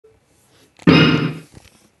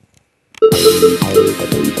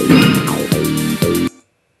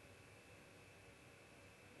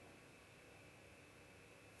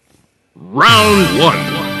Round 1.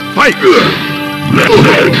 Fight!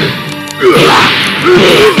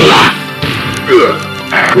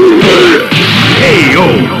 KO!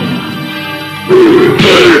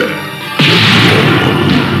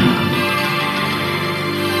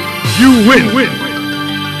 You win!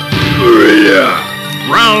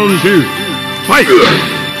 Round 2. Fight! KO!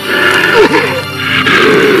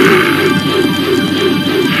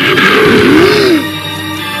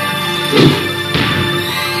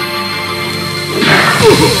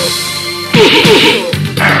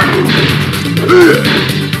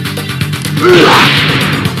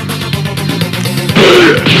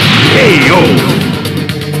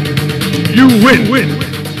 You win!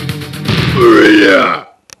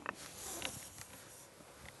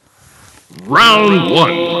 Round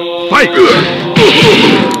 1. Fight! KO!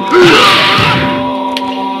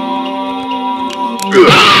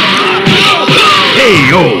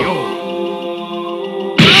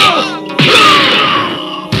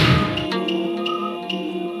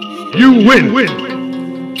 You win!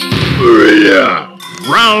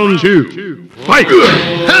 Round 2. Fight! KO!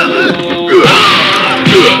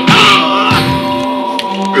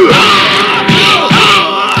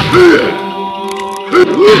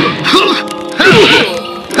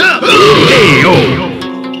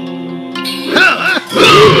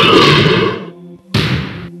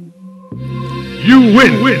 You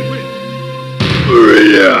win!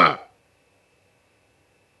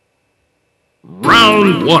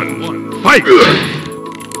 Round 1. Fight! KO!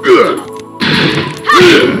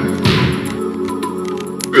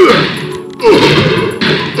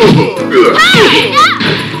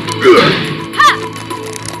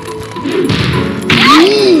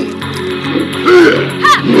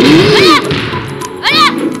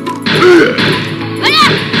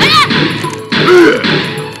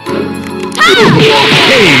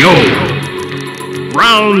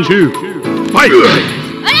 Round 2. Fight! Great!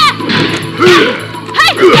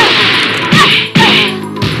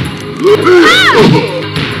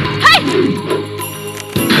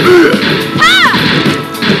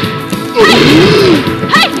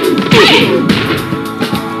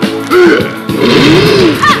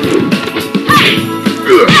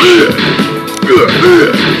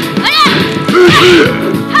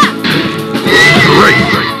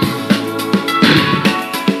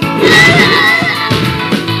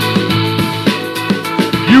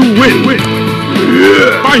 You win!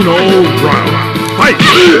 Final round! Fight!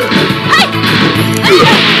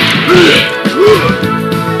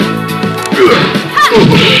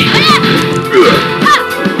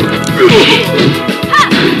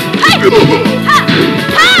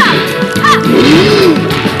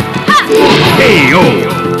 KO!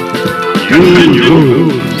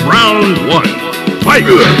 Continue! Round 1! Fight!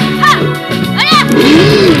 KO!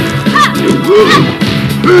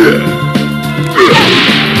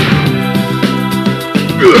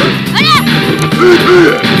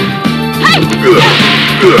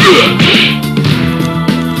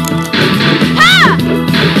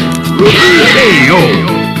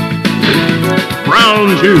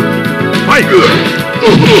 Round 2! Fight!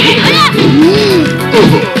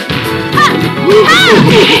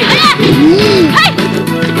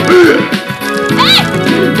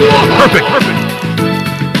 Perfect!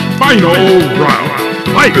 Final round!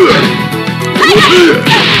 Fight! KO!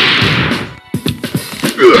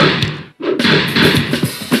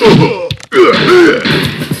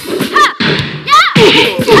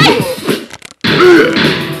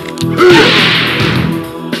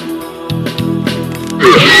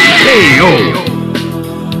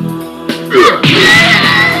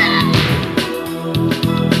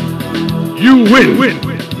 You win!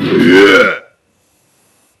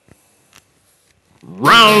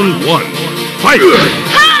 Round 1. Fight! KO!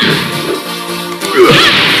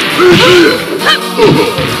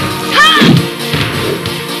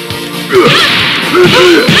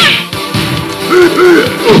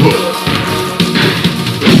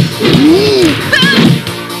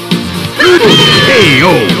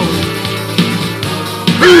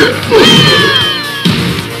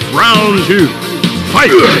 Round 2.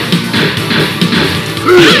 Fight! KO!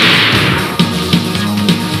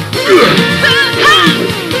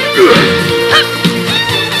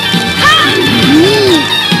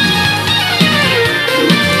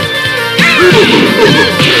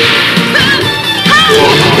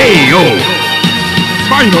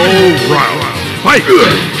 Final round! Fight!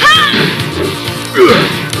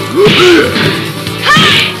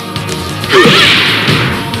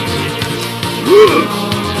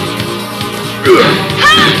 KO!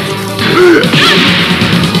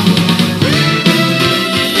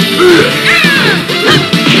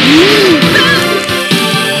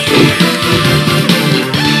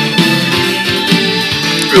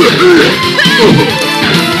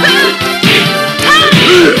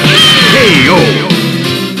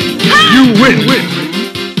 You win!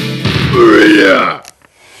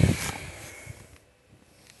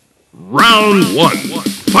 Round 1.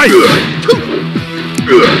 Fight!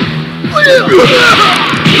 KO!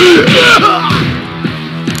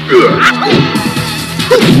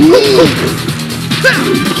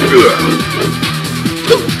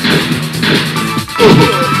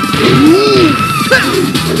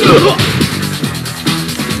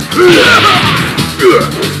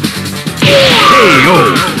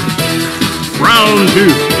 Round 2.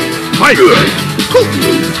 Fight!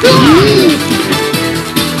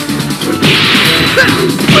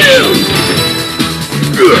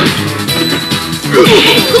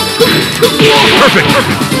 Perfect!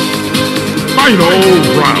 Final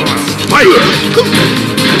round. Fight!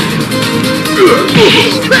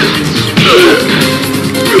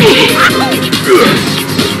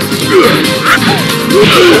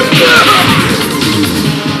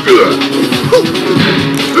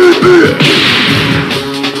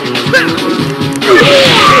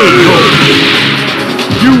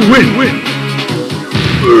 You win!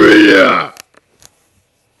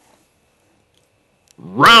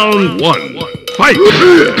 Round 1. Fight!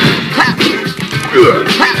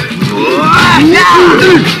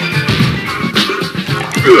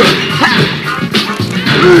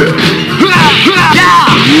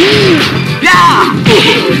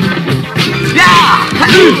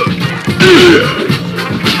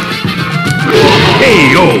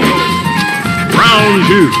 KO! Round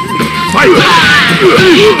 2. Fight!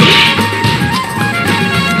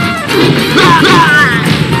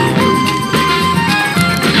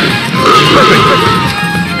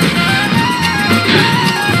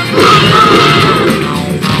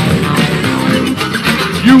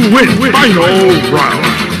 You win! Final round.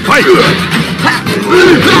 Fight!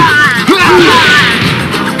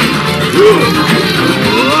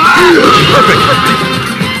 Perfect!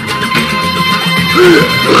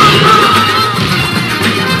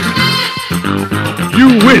 You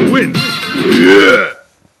win!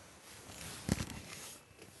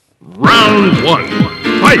 Round 1.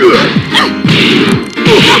 Fight!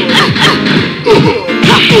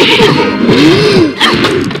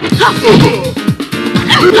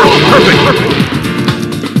 Perfect!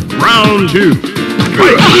 Round 2.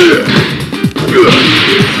 Fight!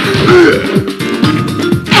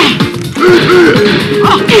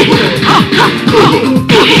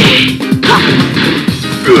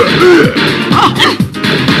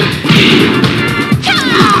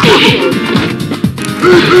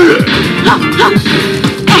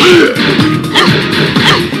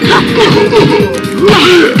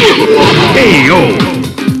 KO!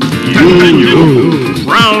 You lose.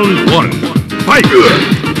 Round 1. Fight! KO!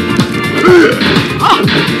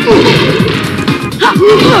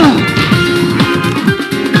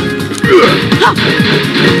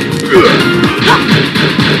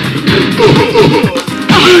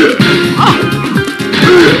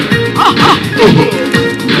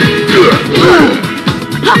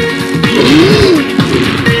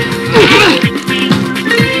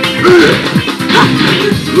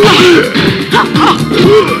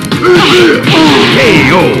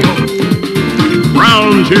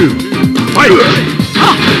 Round 2. Fight!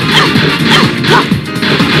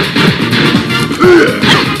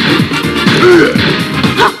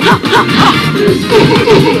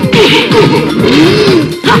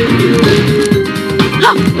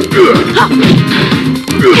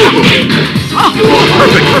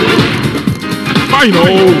 Perfect!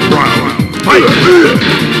 Final round. Fight!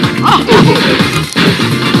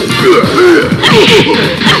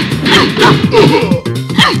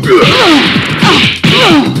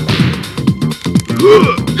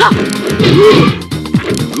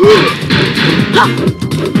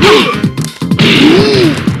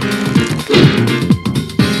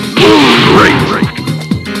 Great!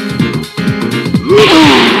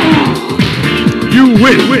 You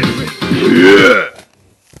win!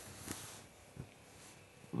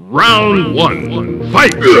 Round 1.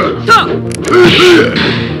 Fight!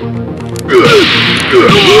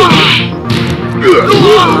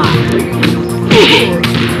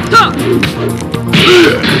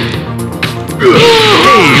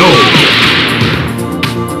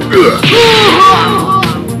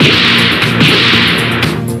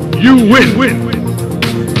 You win!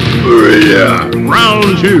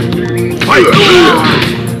 Round 2. Fight!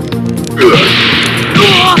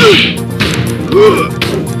 KO.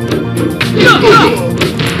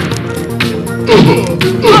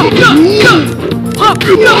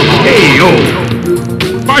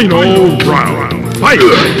 Final round. Fight.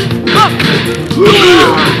 KO.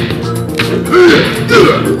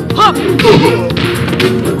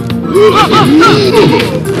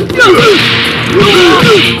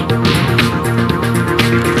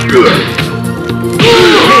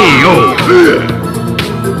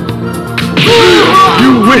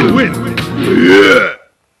 You win.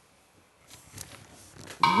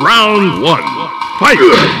 Round 1. Fight.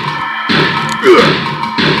 KO.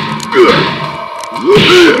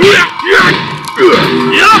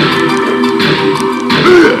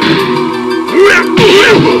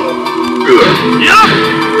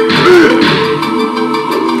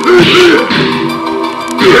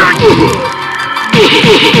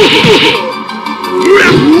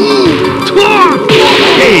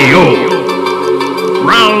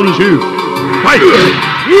 Round 2. Fight. KO.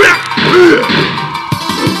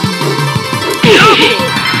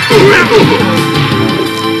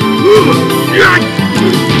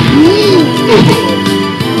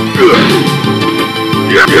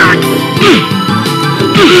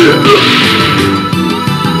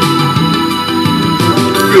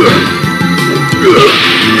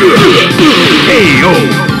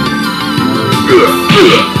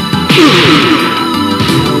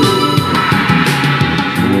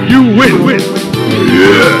 You win.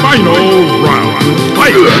 Final round.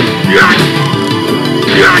 Fight. KO.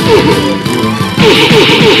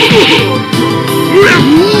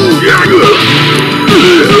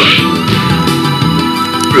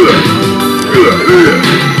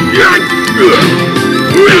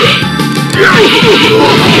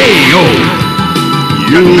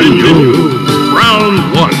 You lose. Round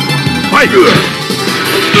 1. Fight. KO.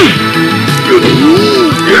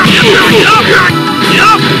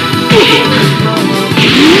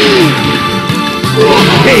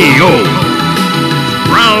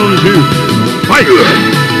 Round 2. Fight. KO.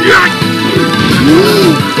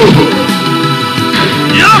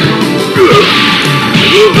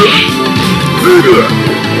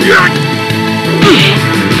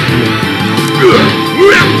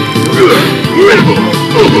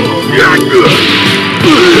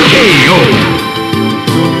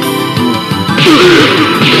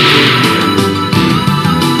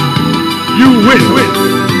 You win.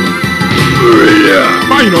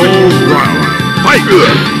 Final round. Fight. KO.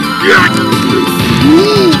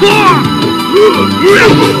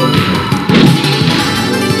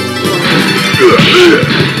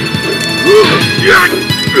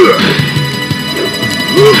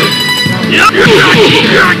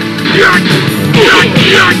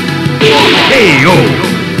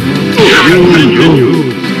 You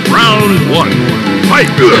lose. Round 1. Fight.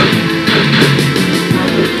 KO.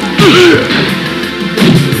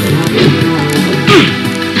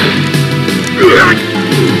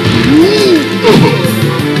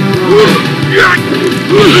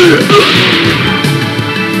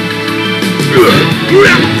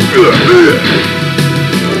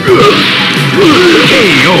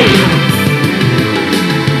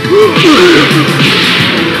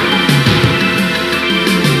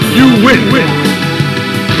 You win.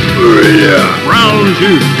 Round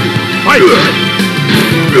 2. Fight. KO.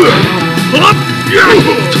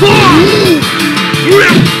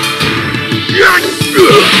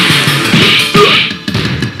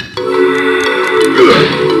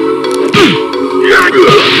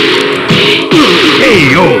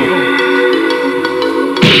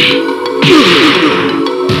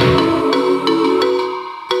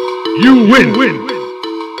 You win.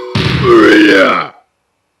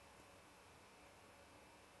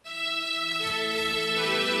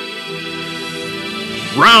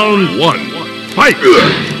 Round 1. Fight.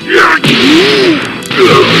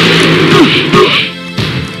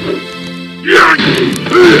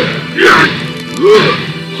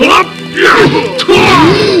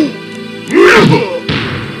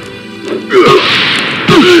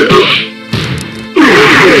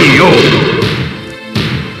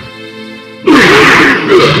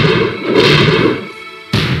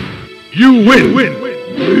 You win.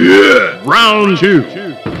 Round 2.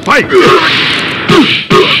 Fight. KO.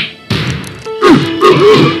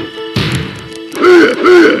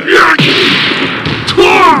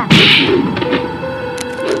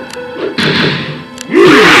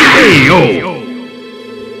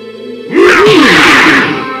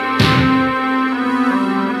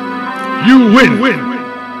 You win.